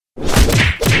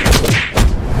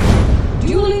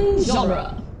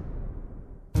genre.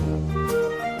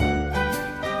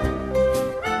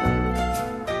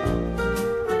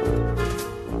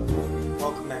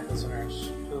 Welcome back, listeners,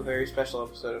 to a very special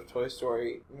episode of Toy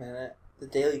Story Minute, the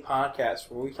daily podcast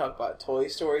where we talk about Toy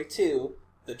Story 2,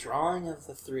 the drawing of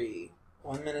the three,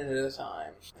 1 minute at a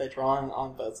time. The drawing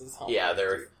on Buzz's home. Yeah,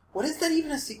 they're... What is that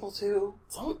even a sequel to?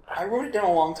 I wrote it down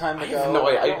a long time ago.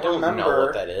 I don't know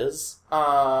what that is.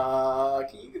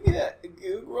 Can you give me that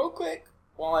Goog real quick?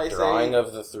 While I Drawing say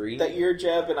of the three? that you're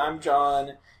Jeb and I'm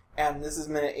John, and this is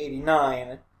minute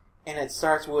 89, and it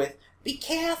starts with, "Be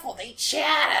careful, they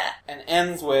chatter!" and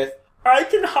ends with, "I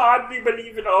can hardly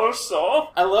believe it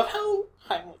also." I love how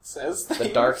Heimlich says things. The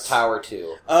Dark Tower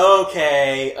 2.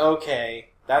 Okay.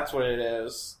 That's what it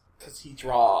is. Because he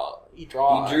drew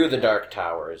the Dark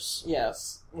Towers.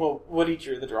 Yes. Well, what he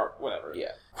drew, the draw, whatever.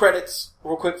 Yeah. Credits,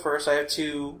 real quick first. I have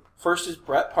two. First is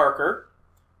Brett Parker,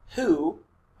 who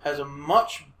has a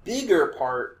much bigger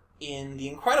part in The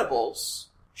Incredibles.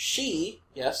 She,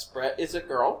 yes, Brett is a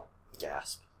girl,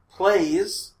 Gasp.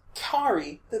 plays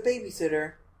Kari, the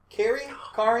babysitter.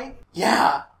 Kari?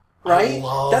 Yeah. Right? She's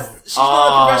not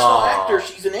a professional actor,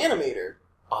 she's an animator.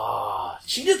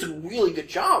 She does a really good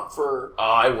job for...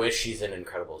 I wish she's in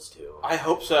Incredibles 2. I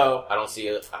hope so. I don't see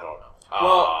it. I don't know.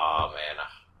 Well, Man.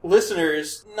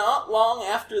 Listeners, not long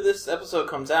after this episode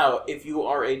comes out, if you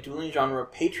are a Dueling Genre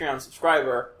Patreon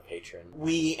subscriber,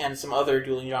 we and some other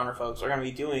Dueling Genre folks are going to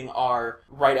be doing our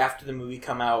right after the movie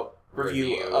come out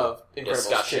review of Incredibles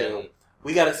discussion. 2.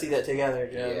 We got to see that together,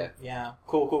 Jim. Yeah.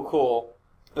 Cool.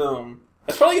 Boom.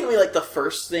 It's probably going to be like the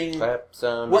first thing... When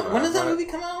does that movie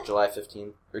come out? July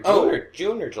 15th. Or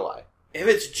June or July? If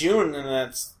it's June, then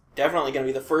that's definitely going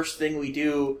to be the first thing we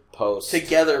do post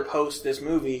this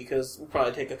movie, because we'll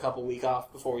probably take a couple weeks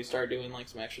off before we start doing like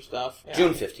some extra stuff. Yeah.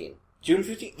 June 15th. June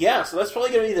 15th? Yeah, so that's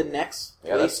probably going to be the next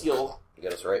place you'll...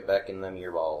 Get us right back in them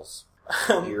earballs.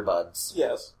 Earbuds.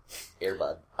 Yes.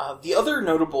 Earbud. The other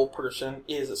notable person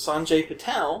is Sanjay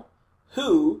Patel,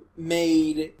 who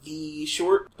made the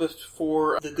short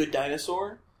before The Good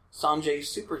Dinosaur, Sanjay's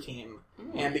Super Team.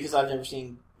 And because I've never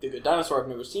seen The Good Dinosaur, I've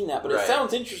never seen that, but it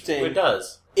sounds interesting. It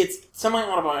does. It's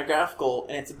semi-autobiographical,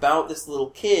 and it's about this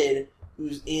little kid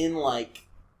who's in, like,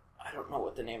 I don't know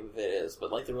what the name of it is,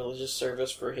 but, like, the religious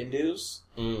service for Hindus.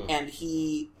 And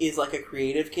he is, like, a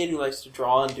creative kid who likes to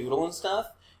draw and doodle and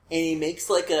stuff, and he makes,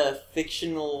 like, a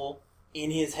fictional,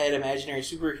 in-his-head imaginary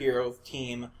superhero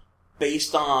team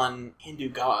based on Hindu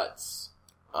gods.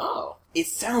 Oh. It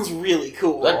sounds really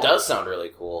cool. That does sound really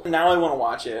cool. Now I want to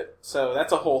watch it. So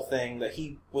that's a whole thing that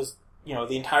he was,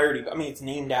 the entirety... I mean, it's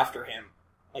named after him.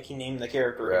 Like, he named the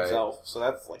character himself. So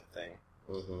that's, like, a thing.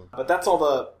 Mm-hmm. But that's all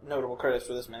the notable credits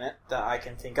for this minute that I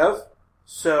can think of.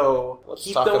 So, let's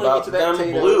keep talk going about into them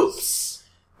bloops.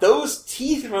 Those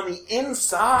teeth from the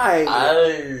inside.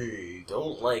 I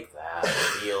don't like that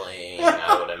feeling,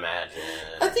 I would imagine.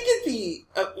 I think it'd be...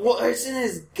 it's in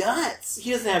his guts.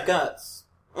 He doesn't have guts.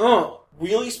 Oh,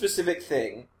 really specific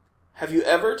thing. Have you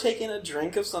ever taken a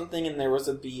drink of something and there was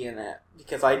a bee in it?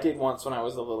 Because I did once when I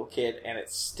was a little kid, and it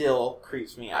still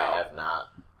creeps me out. I have not.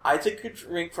 I took a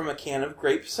drink from a can of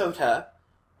grape soda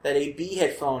that a bee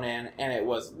had flown in, and it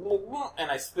was... And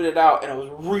I spit it out, and it was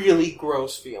really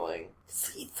gross feeling.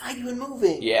 It's inside you and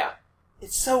moving. Yeah.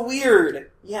 It's so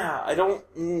weird. Yeah, I don't...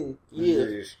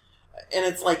 yeah. And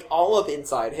it's, like, all up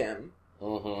inside him.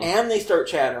 Mm-hmm. And they start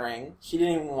chattering. She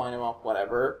didn't even wind him up,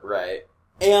 whatever. Right.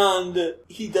 And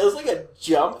he does, like, a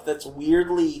jump that's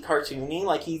weirdly cartoony.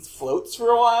 Like, he floats for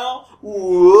a while.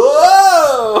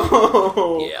 Whoa!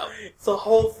 Yeah. It's a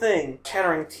whole thing.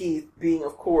 Chattering teeth being,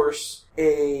 of course,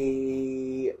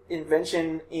 a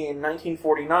invention in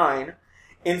 1949,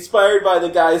 inspired by the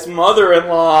guy's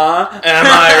mother-in-law. Am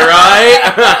I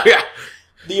right?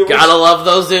 Gotta love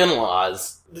those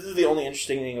in-laws. This is the only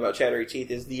interesting thing about chattery teeth,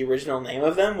 is the original name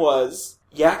of them was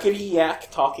Yakety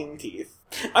Yak Talking Teeth.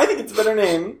 I think it's a better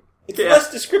name. It's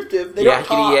less descriptive. They don't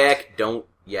talk. Yakety yak, don't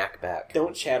yak back.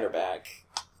 Don't chatter back.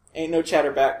 Ain't no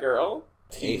chatter back, girl.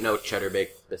 Ain't no cheddar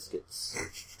baked biscuits.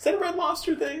 Is that a Red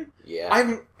Lobster thing? Yeah.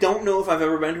 I don't know if I've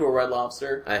ever been to a Red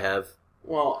Lobster. I have.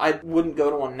 Well, I wouldn't go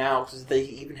to one now, because they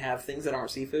even have things that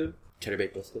aren't seafood. Cheddar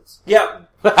baked biscuits? Yeah.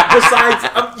 Besides,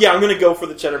 I'm going to go for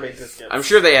the cheddar baked biscuits. I'm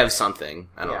sure they have something.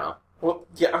 I don't know. Well,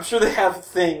 yeah, I'm sure they have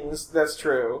things. That's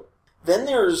true. Then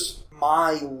there's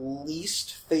my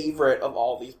least favorite of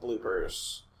all these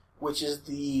bloopers, which is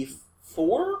the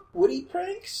 4 Woody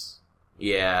pranks.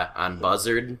 Yeah, on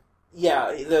Buzzard.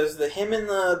 Yeah, there's the him in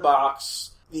the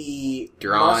box, the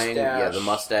drawing, mustache, the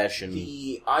mustache, and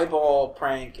the eyeball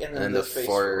prank, and then the face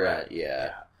forehead.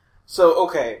 Yeah. So,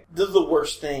 okay, this is the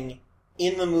worst thing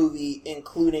in the movie,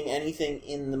 including anything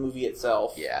in the movie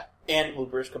itself. Yeah. And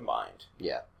bloopers combined.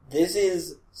 Yeah. This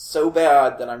is so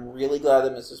bad that I'm really glad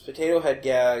that Mrs. Potato Head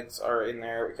gags are in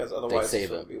there, because otherwise it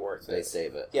wouldn't be worth it. They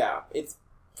save it. Yeah, it's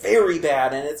very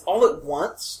bad, and it's all at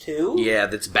once, too. Yeah,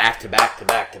 that's back to back to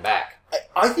back to back.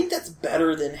 I think that's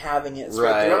better than having it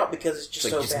spread throughout, because it's just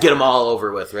so bad. Just get them all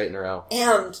over with right in a row.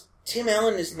 And Tim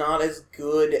Allen is not as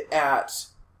good at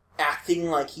acting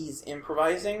like he's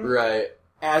improvising. Right.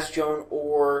 As Joan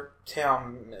or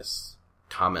Thomas.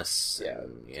 Yeah.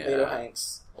 Tomato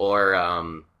Hanks.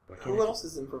 Or, who else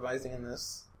is improvising in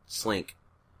this? Slink.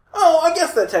 Oh, I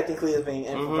guess that technically is being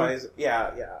improvised. Mm-hmm.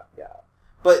 Yeah.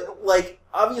 But, like,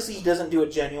 obviously he doesn't do a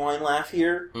Genuine Laugh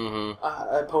here. Mm-hmm.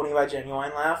 A Pony by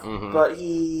Genuine Laugh. Mm-hmm. But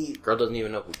he... Girl doesn't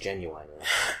even know who Genuine is.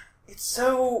 It's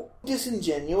so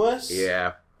disingenuous.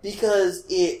 Yeah. Because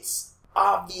it's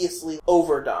obviously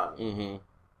overdone. Mm-hmm.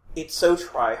 It's so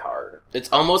try-hard.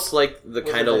 It's almost like the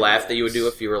kind of laugh that you would do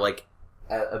if you were, like,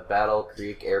 at a Battle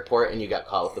Creek airport and you got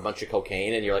caught with a bunch of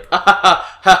cocaine and you're like, ha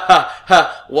ha ha ha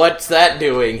ha, what's that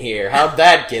doing here? How'd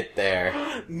that get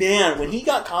there? Man, when he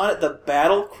got caught at the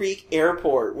Battle Creek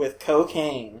airport with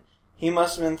cocaine, he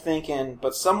must have been thinking,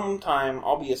 but sometime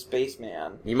I'll be a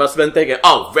spaceman. He must have been thinking,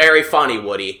 oh, very funny,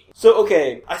 Woody. So,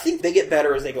 okay, I think they get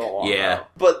better as they go along. Yeah. Though.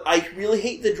 But I really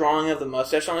hate the drawing of the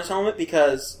mustache on his helmet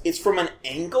because it's from an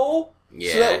angle.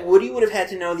 Yeah. So that Woody would have had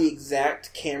to know the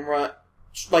exact camera.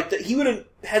 Like, he would have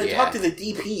had to talk to the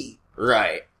DP.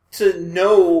 Right. To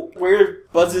know where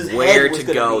Buzz's head was going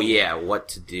to go. Yeah, what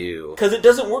to do. Because it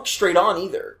doesn't work straight on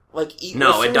either. Like,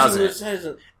 no, it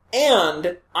doesn't.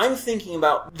 And I'm thinking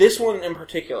about this one in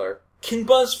particular. Can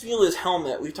Buzz feel his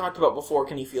helmet? We've talked about before,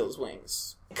 can he feel his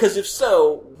wings? Because if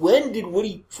so, when did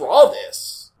Woody draw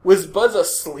this? Was Buzz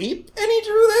asleep and he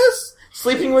drew this?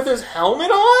 Sleeping with his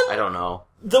helmet on? I don't know.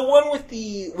 The one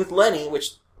with Lenny,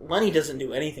 which Lenny doesn't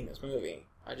do anything in this movie.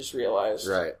 I just realized.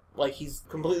 Right. Like, he's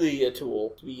completely a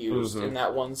tool to be used in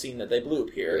that one scene that they blew up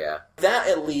here. Yeah. That,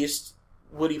 at least,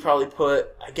 Woody probably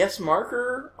put, I guess,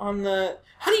 marker on the...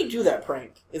 How do you do that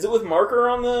prank? Is it with marker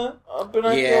on the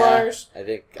binoculars? Yeah,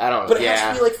 I don't know. But it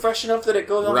has to be, like, fresh enough that it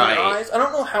goes on the eyes? I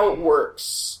don't know how it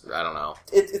works. I don't know.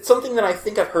 It's something that I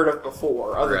think I've heard of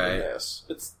before, other than this.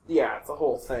 It's a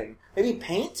whole thing. Maybe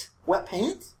paint? Wet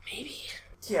paint? Maybe.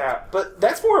 Yeah, but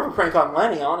that's more of a prank on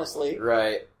Lenny, honestly.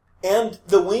 Right. And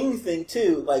the wing thing,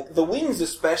 too. Like, the wings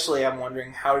especially, I'm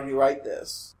wondering, how did you write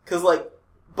this? Because, like,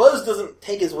 Buzz doesn't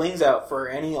take his wings out for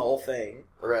any old thing.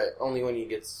 Right, only when he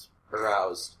gets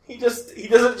aroused. He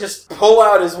doesn't just pull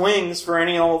out his wings for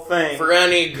any old thing. For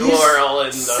any girl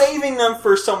He's saving them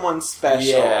for someone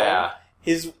special. Yeah.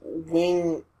 His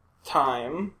wing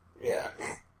time. Yeah.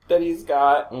 That he's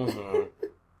got. Mm-hmm.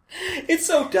 It's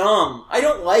so dumb. I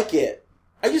don't like it.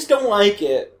 I just don't like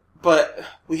it. But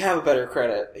we have a better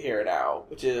credit here now,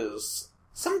 which is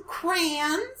some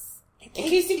crayons in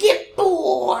case you get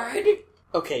bored.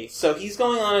 Okay, so he's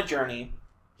going on a journey.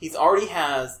 He already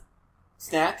has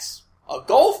snacks, a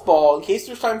golf ball in case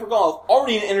there's time for golf,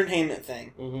 already an entertainment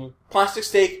thing. Mm-hmm. Plastic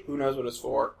steak, who knows what it's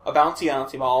for. A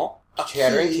bouncy ball. A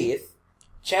Chattery teeth.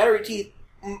 Chattery teeth.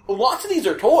 Lots of these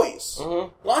are toys.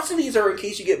 Mm-hmm. Lots of these are in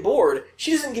case you get bored.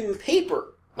 She doesn't give him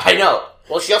paper. I know.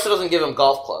 Well, she also doesn't give him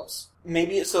golf clubs.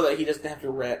 Maybe it's so that he doesn't have to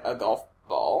rent a golf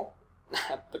ball.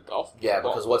 The golf Yeah,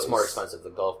 ball because what's place. more expensive, the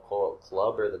golf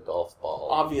club or the golf ball?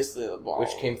 Obviously the ball.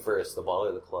 Which came first, the ball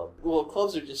or the club? Well,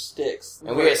 clubs are just sticks.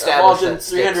 And we established that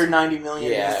 390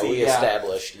 million Yeah, BC, we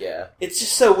established, yeah. It's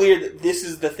just so weird that this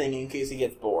is the thing in case he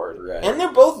gets bored. Right. And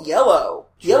they're both yellow.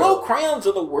 True. Yellow crayons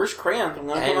are the worst crayons. I'm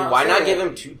gonna come out And why and not say give it.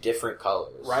 him two different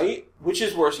colors? Right? Which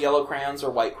is worse, yellow crayons or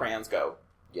white crayons go?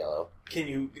 Yellow. Can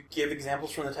you give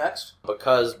examples from the text?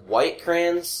 Because white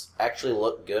crayons actually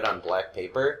look good on black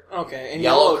paper. Okay, and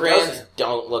Yellow crayons doesn't.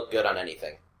 don't look good on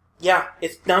anything. Yeah,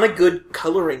 it's not a good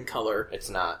coloring color. It's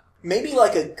not. Maybe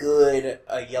like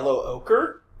a yellow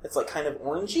ochre. It's like kind of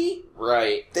orangey.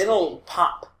 Right. Then it'll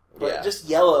pop. But Yeah. just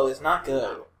yellow is not good.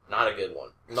 No, not a good one.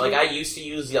 Like, I used to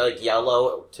use, like,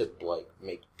 yellow to, like,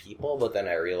 make people, but then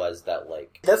I realized that,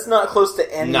 like... That's not close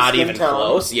to any Not skin even tone.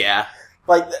 close, yeah.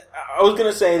 Like, I was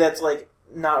gonna say that's, like,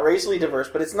 not racially diverse,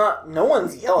 but it's not... No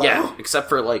one's yellow. Yeah, except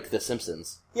for, like, The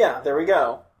Simpsons. Yeah, there we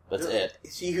go. That's it.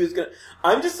 See who's gonna...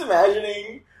 I'm just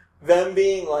imagining them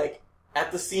being, like,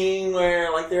 at the scene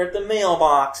where, like, they're at the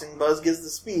mailbox and Buzz gives the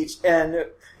speech, and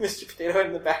Mr. Potato Head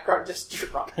in the background just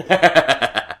drops.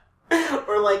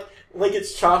 Or, like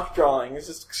it's chalk drawing. It's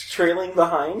just trailing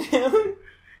behind him.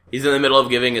 He's in the middle of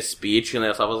giving a speech, and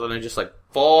then all of a sudden just like,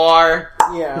 4.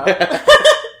 Yeah.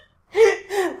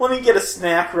 Let me get a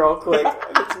snack real quick.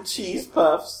 I'll get some cheese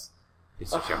puffs.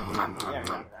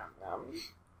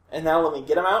 And now let me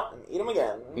get them out and eat them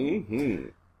again. Mm-hmm.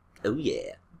 Oh,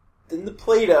 yeah. Then the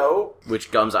Play-Doh.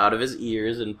 Which comes out of his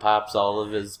ears and pops all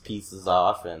of his pieces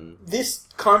off, and... This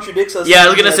contradicts us. Yeah, I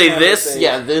was gonna say this,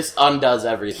 this undoes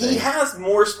everything. He has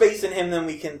more space in him than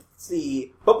we can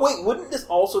see. But wait, wouldn't this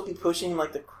also be pushing,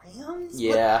 like, the crayons?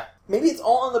 Yeah. But maybe it's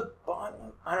all on the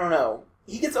bottom. I don't know.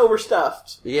 He gets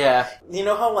overstuffed. Yeah. You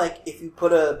know how, like, if you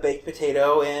put a baked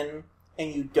potato in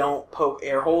and you don't poke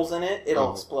air holes in it,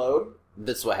 it'll explode?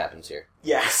 This is what happens here.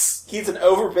 Yes. He's an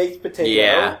overbaked potato.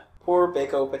 Yeah. Poor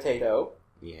Bako potato.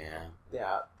 Yeah.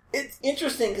 Yeah. It's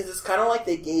interesting because it's kind of like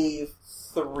they gave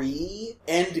 3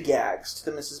 end gags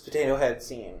to the Mrs. Potato Head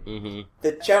scene. Mm-hmm.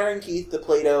 The chattering teeth, the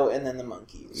Play-Doh, and then the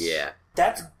monkeys. Yeah.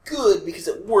 That's good because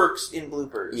it works in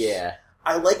bloopers. Yeah.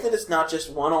 I like that it's not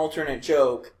just one alternate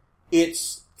joke.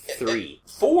 It's 3.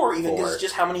 4 even, because it's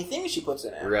just how many things she puts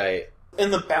in it. Right.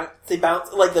 And they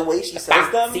bounce, like the way she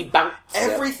says them. Bounce.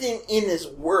 Everything in this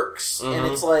works. Mm-hmm.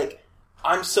 And it's like,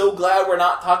 I'm so glad we're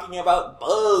not talking about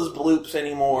buzz bloops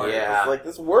anymore. Yeah. It's like,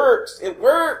 this works. It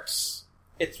works.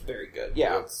 It's very good.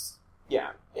 Yeah.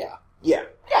 Yeah. Yeah. Yeah.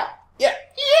 Yeah. Yeah.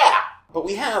 Yeah! But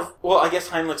we have, well, I guess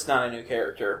Heimlich's not a new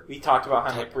character. We talked about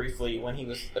Heimlich briefly when he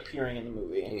was appearing in the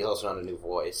movie. And he's also not a new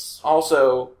voice.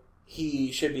 Also,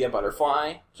 he should be a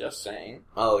butterfly, just saying.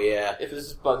 Oh, yeah. If this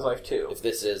is Bug's Life 2. If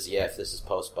this is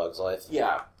post Bug's Life.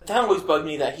 Yeah. That always bugged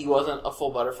me that he wasn't a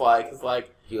full butterfly, because,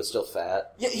 like... He was still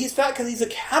fat. Yeah, he's fat because he's a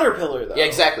caterpillar, though. Yeah,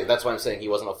 exactly. That's why I'm saying he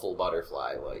wasn't a full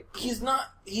butterfly. Like he's not...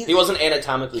 He wasn't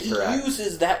anatomically correct. He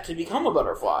uses that to become a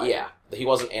butterfly. Yeah. He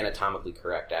wasn't anatomically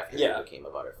correct after he became a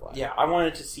butterfly. Yeah, I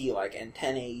wanted to see, like,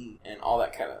 antennae and all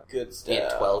that kind of good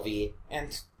stuff. And 12E.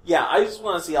 And... yeah, I just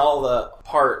want to see all the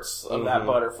parts of that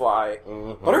butterfly.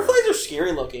 Mm-hmm. Butterflies are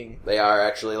scary looking. They are,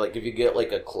 actually. Like, if you get,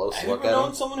 like, a close Have look you ever at known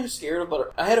them. someone who's scared of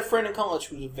butterflies? I had a friend in college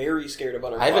who was very scared of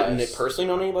butterflies. I haven't personally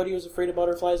known anybody who's afraid of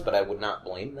butterflies, but I would not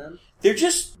blame them. They're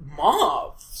just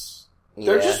moths. Yeah.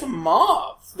 They're just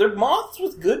moths. They're moths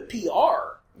with good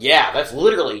PR. Yeah, that's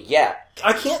literally, yeah.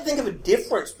 I can't think of a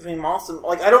difference between moths and...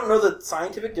 like, I don't know the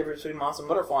scientific difference between moths and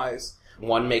butterflies.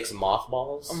 One makes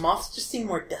mothballs. Moths just seem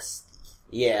more dusty.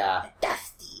 Yeah.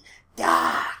 Dusty.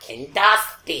 Dark. And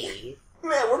dusty.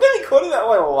 Man, we're gonna be quoting that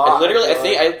one a lot.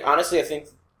 I think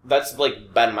that's,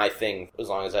 like, been my thing as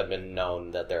long as I've been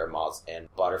known that there are moths and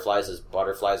butterflies, is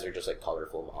butterflies are just, like,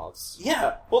 colorful moths.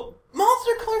 Yeah. Well, moths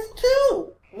are colorful,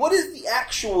 too. What is the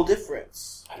actual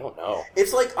difference? I don't know.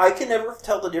 It's like, I can never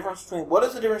tell the difference between... what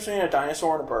is the difference between a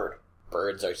dinosaur and a bird?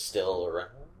 Birds are still around.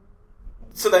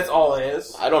 So that's all it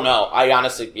is? I don't know. I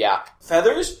honestly, yeah.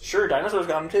 Feathers? Sure, dinosaurs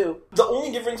got them too. The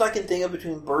only difference I can think of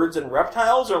between birds and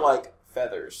reptiles are, like,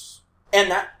 feathers. And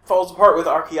that falls apart with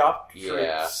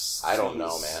Archaeopteryx. Yeah, I don't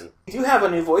know, man. We do have a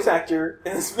new voice actor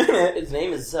in this minute. His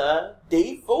name is,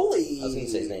 Dave Foley. I was gonna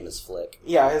say his name is Flick.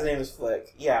 Yeah, his name is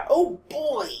Flick. Yeah. Oh,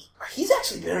 boy! He's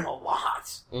actually been in a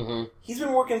lot. Mm-hmm. He's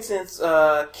been working since,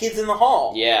 Kids in the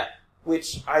Hall. Yeah.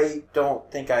 Which I don't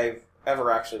think I've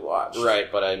ever actually watched. Right,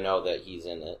 but I know that he's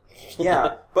in it.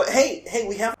 Yeah. But hey,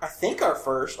 we have, I think, our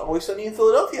first Always Sunny in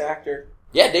Philadelphia actor.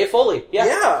 Yeah, Dave Foley. Yeah.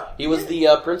 Yeah. He was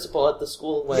the principal at the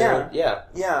school. Where,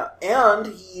 Yeah, and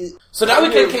he... so now we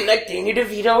can connect Danny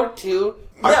DeVito to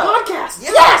our podcast.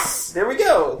 Yeah. Yes! There we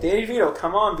go. Danny DeVito,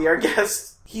 come on, be our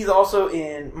guest. He's also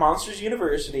in Monsters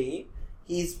University.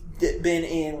 He's been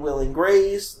in Will and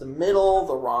Grace, The Middle,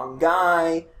 The Wrong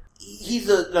Guy. He's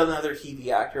another TV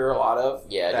actor, a lot of.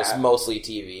 Yeah, just mostly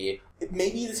TV.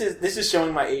 Maybe this is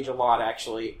showing my age a lot,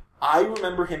 actually. I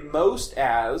remember him most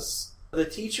as the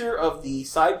teacher of the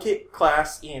sidekick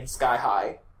class in Sky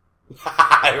High.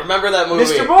 I remember that movie.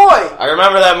 Mr. Boy! I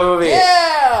remember that movie.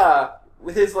 Yeah!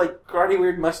 With his, like, karate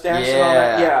weird mustache and all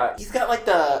that. Yeah. Yeah. He's got, like,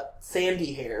 the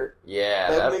sandy hair.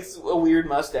 Yeah. That makes a weird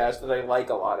mustache that I like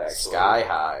a lot, actually. Sky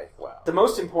High. Wow. The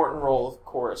most important role, of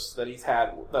course, that he's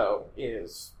had, though,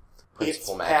 is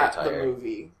Principal It's Pat the McIntyre.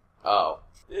 Movie. Oh.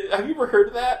 Have you ever heard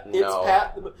of that? No. It's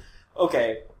Pat the...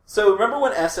 Okay. So, remember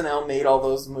when SNL made all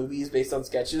those movies based on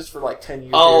sketches for, like, 10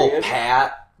 years period?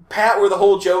 Pat. Pat, where the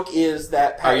whole joke is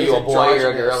that Pat Are is you a boy or a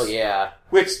androgynous, girl? Yeah.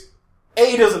 Which,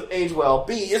 A, doesn't age well,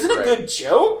 B, isn't a good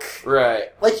joke?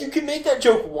 Right. Like, you can make that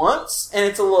joke once, and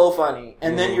it's a little funny,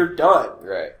 and then you're done.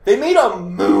 Right. They made a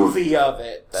movie of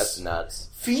it. That's nuts.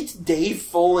 Feat Dave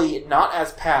Foley, not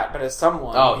as Pat, but as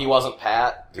someone. Oh, he wasn't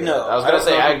Pat? No. I was going to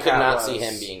say, I could Pat not was. see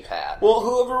him being Pat. Well,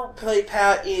 whoever played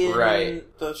Pat in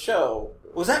Right. the show.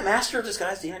 Was that Master of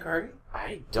Disguise Dana Carvey?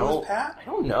 I Who don't... was Pat? I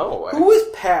don't know. Who is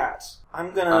Pat?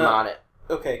 I'm on it.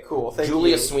 Okay, cool. Thank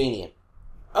Julia you. Sweeney.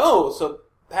 Oh, so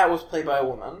Pat was played by a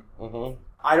woman. Mm-hmm.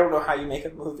 I don't know how you make a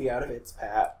movie out of It's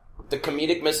Pat. The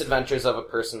comedic misadventures of a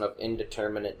person of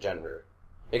indeterminate gender.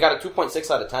 It got a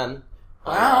 2.6 out of 10.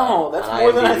 Wow, that's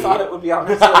more than I thought it would be,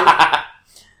 honestly.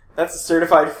 That's a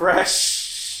certified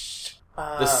fresh.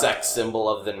 The sex symbol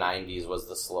of the 90s was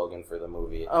the slogan for the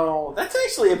movie. Oh, that's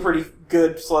actually a pretty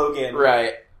good slogan.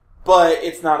 Right. But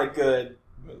it's not a good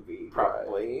movie,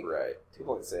 probably. Right.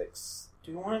 2.6.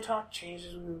 Do you want to talk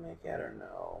changes we would make yet or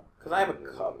no? Because I have a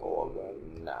couple of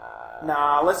them.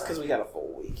 Nah, because we got a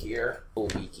full week here. Full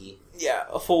wiki. Yeah,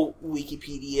 a full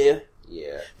Wikipedia.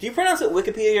 Yeah. Do you pronounce it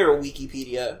Wikipedia or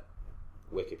Wikipedia?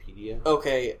 Wikipedia.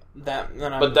 Okay, then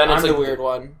I'm it's the weird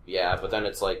one. Yeah, but then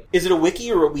it's like... Is it a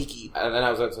wiki or a wiki? And then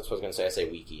that's what I was going to say. I say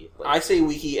wiki. Like, I say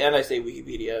wiki and I say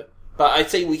Wikipedia. But I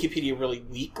say Wikipedia really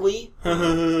weakly.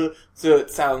 So it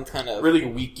sounds kind of... Really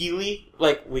weakily?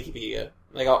 Like Wikipedia.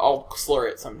 Like, I'll slur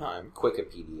it sometime.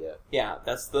 Quickipedia. Yeah,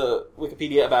 that's the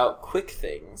Wikipedia about quick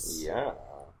things. Yeah.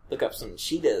 Look up some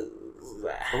Cheetos. Ooh,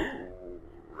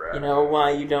 right. You know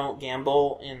why you don't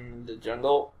gamble in the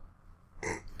jungle?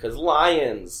 Because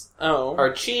lions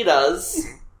are cheetahs.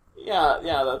 Yeah,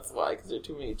 that's why, because there are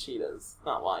too many cheetahs,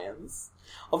 not lions.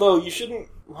 Although, you shouldn't...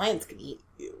 Lions can eat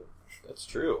you. That's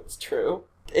true. It's true.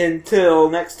 Until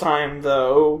next time,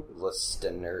 though...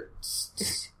 Listeners.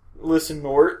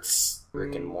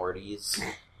 Rick and Morty's.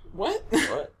 What?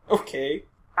 What? Okay.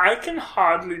 I can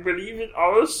hardly believe it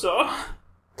also.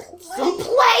 Some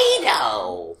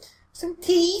Play-Doh! Some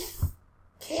teeth.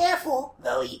 Careful,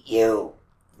 they'll eat you.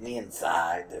 From the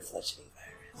inside, they're flesh-eating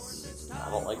virus. I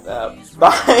don't like that.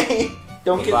 Bye!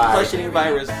 Don't get Bye. flesh-eating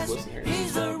virus, listeners.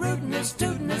 He's the rootinest,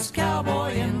 tootinest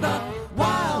cowboy in the